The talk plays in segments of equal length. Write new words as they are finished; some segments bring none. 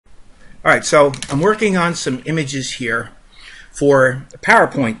Alright, so I'm working on some images here for a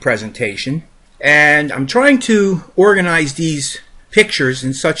PowerPoint presentation, and I'm trying to organize these pictures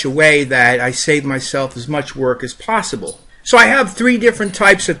in such a way that I save myself as much work as possible. So I have three different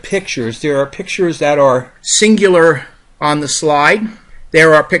types of pictures. There are pictures that are singular on the slide,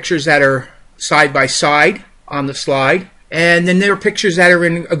 there are pictures that are side by side on the slide, and then there are pictures that are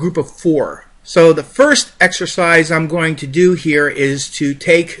in a group of four. So the first exercise I'm going to do here is to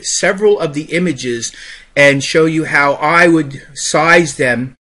take several of the images and show you how I would size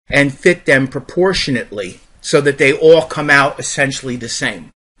them and fit them proportionately so that they all come out essentially the same.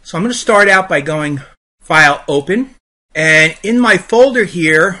 So I'm going to start out by going File, Open, and in my folder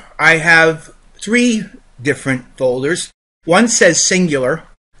here I have three different folders. One says singular,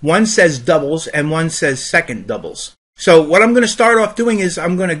 one says doubles, and one says second doubles. So what I'm going to start off doing is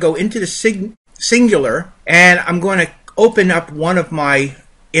I'm going to go into the singular and I'm going to open up one of my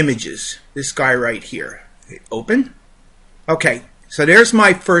images. This guy right here. Hit open. Okay, so there's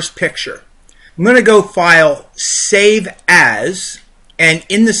my first picture. I'm going to go File, Save As, and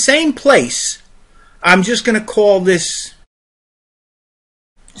in the same place I'm just going to call this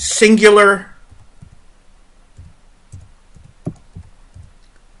singular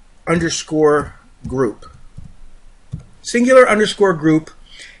underscore group. Singular underscore group,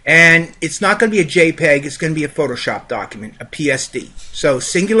 and it's not going to be a JPEG, it's going to be a Photoshop document, a PSD. So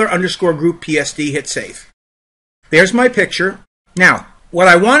singular underscore group PSD, hit save. There's my picture. Now, what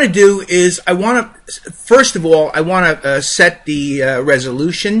I want to do is first of all, I want to set the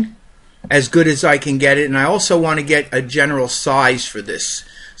resolution as good as I can get it, and I also want to get a general size for this.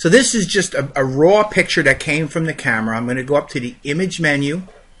 So this is just a raw picture that came from the camera. I'm going to go up to the image menu,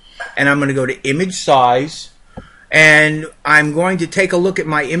 and I'm going to go to image size, and I'm going to take a look at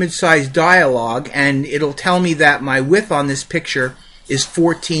my image size dialog, and it'll tell me that my width on this picture is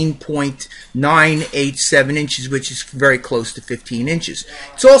 14.987 inches, which is very close to 15 inches.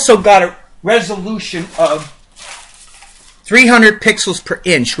 It's also got a resolution of 300 pixels per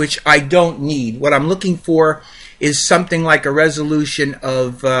inch, which I don't need. What I'm looking for is something like a resolution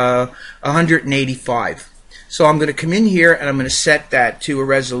of 185. So I'm going to come in here and I'm going to set that to a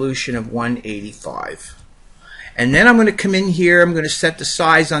resolution of 185. And then I'm going to come in here, I'm going to set the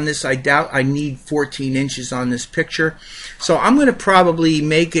size on this. I doubt I need 14 inches on this picture. So I'm going to probably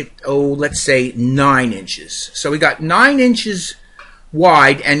make it, let's say 9 inches. So we got 9 inches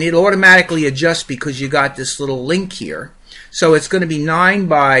wide, and it'll automatically adjust because you got this little link here. So it's going to be 9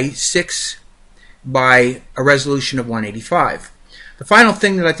 by 6 by a resolution of 185. The final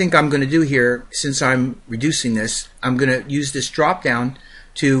thing that I think I'm going to do here, since I'm reducing this, I'm going to use this drop down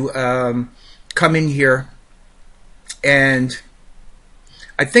to come in here, and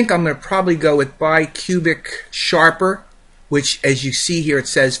I think I'm going to probably go with bicubic sharper, which as you see here it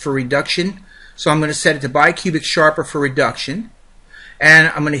says for reduction. So I'm going to set it to bicubic sharper for reduction, and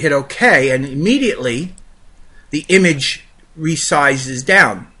I'm going to hit OK, and immediately the image resizes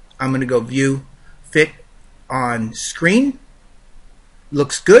down. I'm going to go View, Fit on Screen.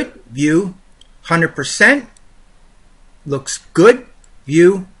 Looks good. View 100%. Looks good.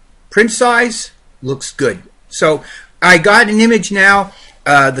 View Print Size. Looks good. So I got an image now.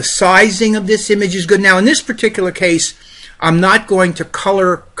 The sizing of this image is good. Now in this particular case, I'm not going to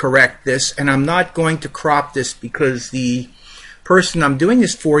color correct this, and I'm not going to crop this because the person I'm doing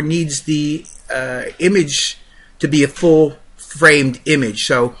this for needs the image to be a full framed image.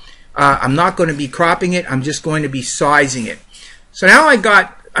 So I'm not going to be cropping it. I'm just going to be sizing it. So now I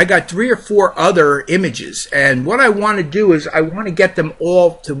got 3 or 4 other images, and what I want to do is I want to get them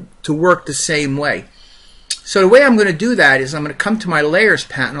all to work the same way. So the way I'm going to do that is I'm going to come to my layers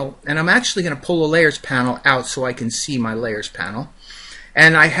panel, and I'm actually going to pull the layers panel out so I can see my layers panel.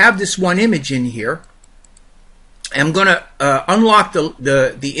 And I have this one image in here. I'm going to unlock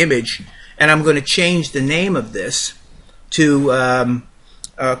the image, and I'm going to change the name of this to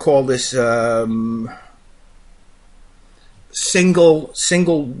call this single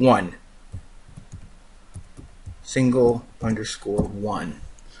underscore one.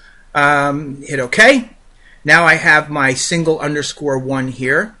 Hit OK. Now I have my single underscore one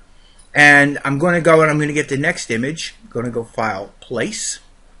here, and I'm going to go and I'm going to get the next image. I'm going to go File, Place,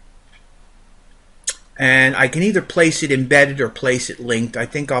 and I can either place it embedded or place it linked. I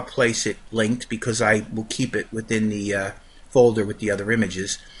think I'll place it linked because I will keep it within the folder with the other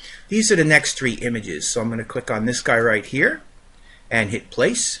images. These are the next 3 images, so I'm going to click on this guy right here and hit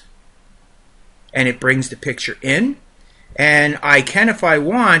Place, and it brings the picture in. And I can, if I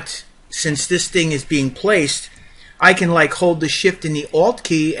want, since this thing is being placed, I can like hold the Shift and the Alt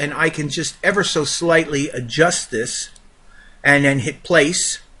key, and I can just ever so slightly adjust this and then hit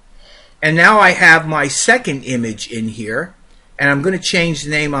place. And now I have my second image in here, and I'm going to change the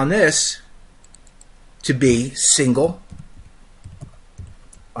name on this to be single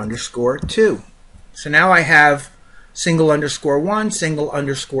underscore 2. So now I have single underscore 1, single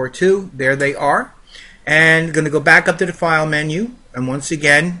underscore 2. There they are. And I'm going to go back up to the file menu, and once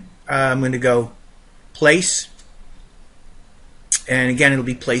again I'm going to go place, and again it'll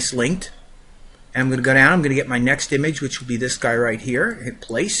be place linked. And I'm going to go down, I'm going to get my next image, which will be this guy right here, hit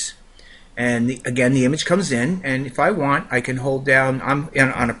place. And again, the image comes in, and if I want, I can hold down, I'm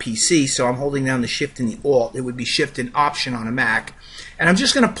on a PC, so I'm holding down the Shift and the Alt. It would be Shift and Option on a Mac. And I'm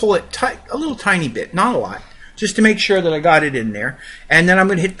just going to pull it a little tiny bit, not a lot, just to make sure that I got it in there. And then I'm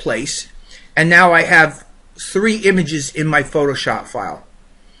going to hit place. And now I have 3 images in my Photoshop file.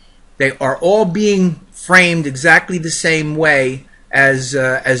 They are all being framed exactly the same way as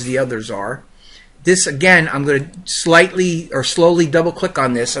the others are. This again, I'm going to slowly double click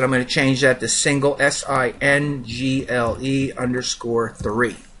on this, and I'm going to change that to single SINGLE underscore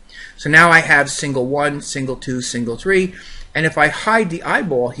 3. So now I have single 1, single 2, single 3, and if I hide the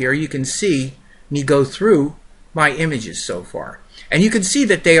eyeball here, you can see me go through my images so far. And you can see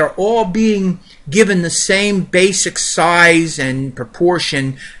that they are all being given the same basic size and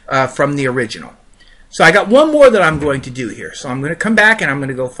proportion from the original. So I got one more that I'm going to do here. So I'm going to come back and I'm going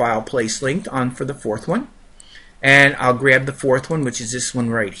to go File, Place Linked on for the 4th one. And I'll grab the 4th one, which is this one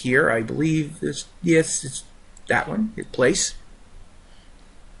right here. I believe this, yes, it's that one. Hit Place.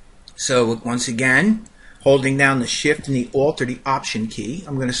 So once again, holding down the Shift and the Alt or the Option key,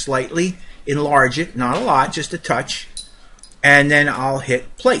 I'm going to slightly enlarge it, not a lot, just a touch. And then I'll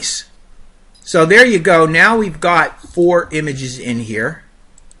hit Place. So there you go. Now we've got 4 images in here.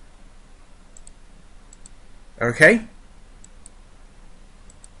 Okay,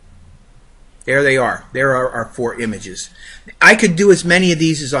 there they are. There are our 4 images. I could do as many of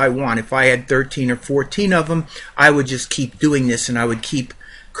these as I want. If I had 13 or 14 of them, I would just keep doing this, and I would keep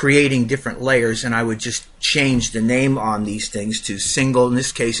creating different layers, and I would just change the name on these things to single. In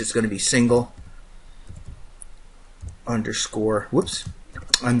this case, it's going to be single underscore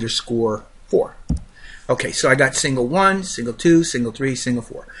 4. Okay, so I got single 1, single 2, single 3, single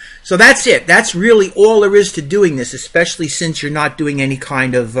 4. So that's it. That's really all there is to doing this, especially since you're not doing any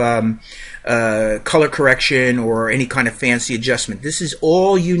kind of color correction or any kind of fancy adjustment. This is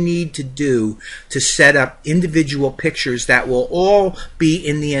all you need to do to set up individual pictures that will all be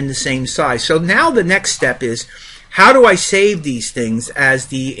in the end the same size. So now the next step is, how do I save these things as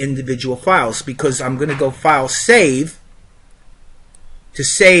the individual files? Because I'm going to go File, Save, to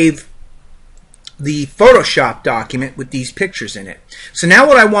save the Photoshop document with these pictures in it. So now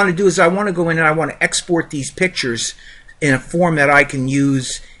what I want to do is I want to go in and I want to export these pictures in a form that I can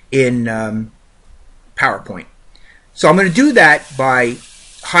use in PowerPoint. So I'm going to do that by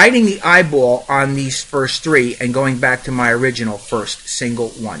hiding the eyeball on these first 3 and going back to my original first single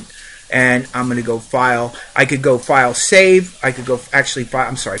 1. And I'm going to go File. I could go File, Save. I could go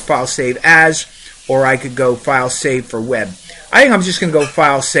File, Save As, or I could go File, Save for Web. I think I'm just going to go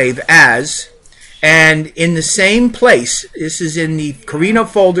File, Save As. And in the same place, this is in the Corino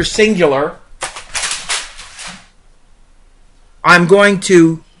folder singular, I'm going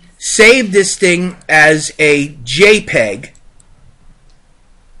to save this thing as a JPEG.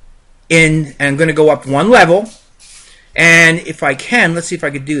 And I'm going to go up 1 level. And if I can, let's see if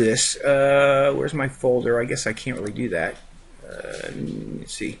I could do this. Where's my folder? I guess I can't really do that.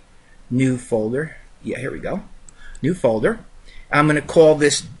 Let's see. New folder. Yeah, here we go. New folder. I'm going to call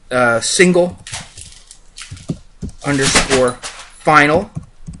this single underscore final,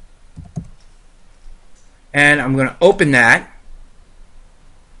 and I'm going to open that,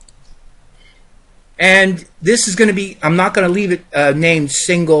 and this is going to be, I'm not going to leave it named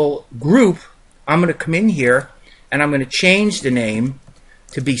single group. I'm going to come in here and I'm going to change the name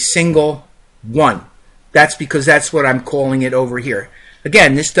to be single 1. That's because that's what I'm calling it over here.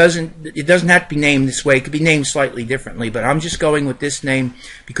 Again, it doesn't have to be named this way. It could be named slightly differently, but I'm just going with this name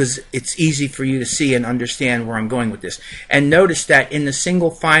because it's easy for you to see and understand where I'm going with this. And notice that in the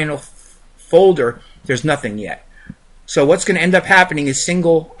single final folder, there's nothing yet. So what's going to end up happening is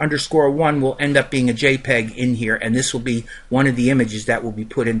single underscore 1 will end up being a JPEG in here, and this will be one of the images that will be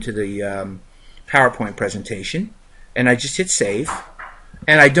put into the PowerPoint presentation. And I just hit save,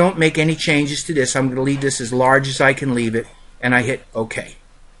 and I don't make any changes to this. I'm going to leave this as large as I can leave it. And I hit OK.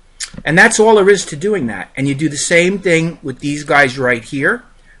 And that's all there is to doing that. And you do the same thing with these guys right here.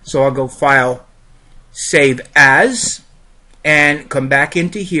 So I'll go File, Save As, and come back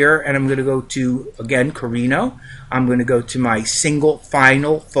into here, and I'm going to go to, again, Corino. I'm going to go to my single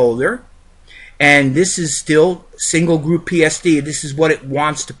final folder, And this is still single group PSD. This is what it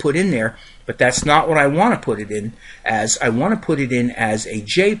wants to put in there, but that's not what I want to put it in as. I want to put it in as a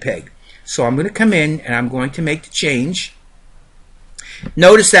JPEG. So I'm going to come in and I'm going to make the change.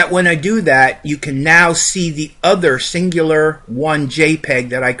 Notice that when I do that, you can now see the other singular one JPEG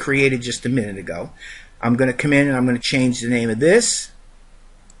that I created just a minute ago. I'm going to come in and I'm going to change the name of this.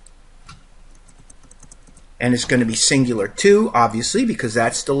 And it's going to be singular 2, obviously, because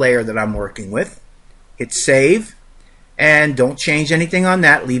that's the layer that I'm working with. Hit save, and don't change anything on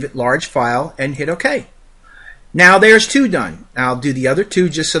that. Leave it large file, and hit OK. Now there's 2 done. I'll do the other 2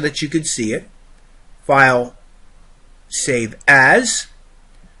 just so that you could see it. File, save as,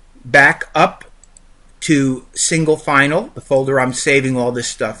 back up to single final, the folder I'm saving all this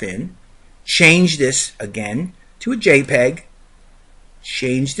stuff in. Change this again to a JPEG.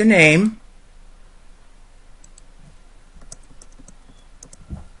 Change the name.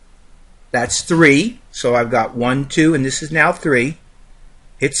 That's 3, so I've got 1, 2, and this is now 3.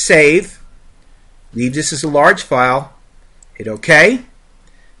 Hit save, leave this as a large file, hit OK,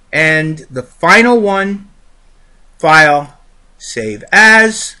 and the final one, file, save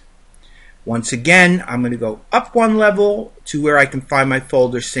as. Once again, I'm going to go up 1 level to where I can find my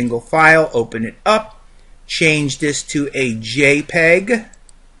folder single file, open it up, change this to a JPEG,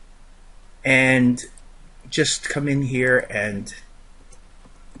 and just come in here and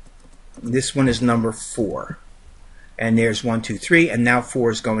this one is number 4, and there's 1, 2, 3, and now 4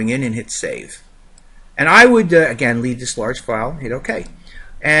 is going in, and hit save. And I would again leave this large file, hit OK,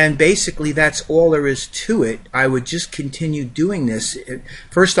 and basically that's all there is to it. I would just continue doing this.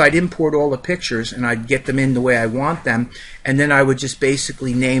 First I'd import all the pictures and I'd get them in the way I want them, and then I would just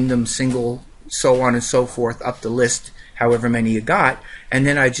basically name them single, so on and so forth, up the list, however many you got, and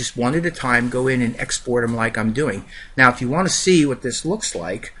then I just one at a time go in and export them like I'm doing. Now if you want to see what this looks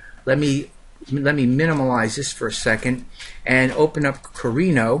like, let me minimize this for a second and open up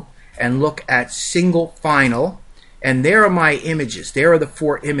Corino and look at single final, and there are my images. There are the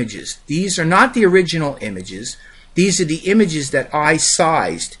 4 images. These are not the original images. These are the images that I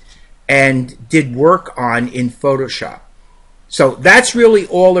sized and did work on in Photoshop. So that's really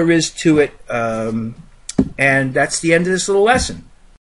all there is to it, and that's the end of this little lesson.